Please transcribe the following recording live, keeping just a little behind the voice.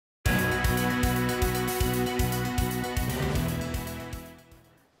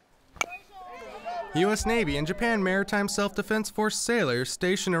U.S. Navy and Japan Maritime Self-Defense Force sailors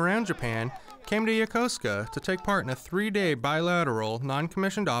stationed around Japan came to Yokosuka to take part in a 3-day bilateral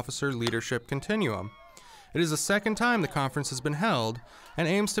non-commissioned officer leadership continuum. It is the second time the conference has been held and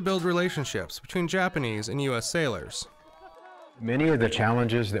aims to build relationships between Japanese and U.S. sailors. Many of the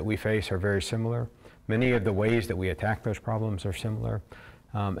challenges that we face are very similar. Many of the ways that we attack those problems are similar.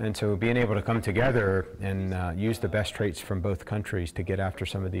 And so being able to come together and use the best traits from both countries to get after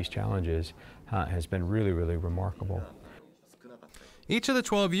some of these challenges has been really, really remarkable. Each of the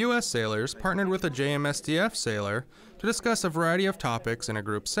 12 U.S. sailors partnered with a JMSDF sailor to discuss a variety of topics in a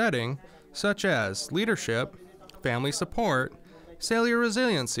group setting, such as leadership, family support, sailor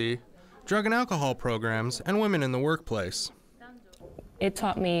resiliency, drug and alcohol programs, and women in the workplace. It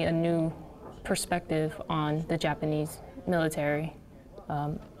taught me a new perspective on the Japanese military,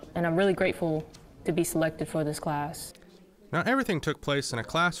 and I'm really grateful to be selected for this class. Not everything took place in a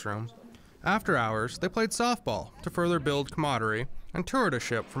classroom. After hours, they played softball to further build camaraderie and toured a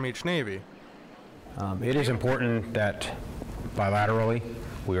ship from each Navy. It is important that bilaterally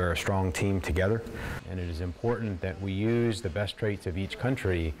we are a strong team together, and it is important that we use the best traits of each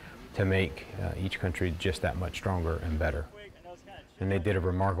country to make each country just that much stronger and better. And they did a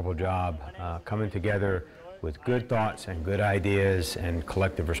remarkable job coming together with good thoughts and good ideas and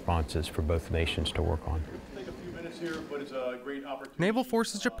collective responses for both nations to work on. Naval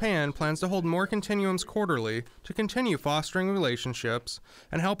Forces Japan plans to hold more continuums quarterly to continue fostering relationships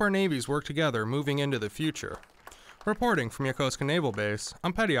and help our navies work together moving into the future. Reporting from Yokosuka Naval Base,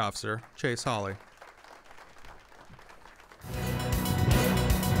 I'm Petty Officer Chase Hawley.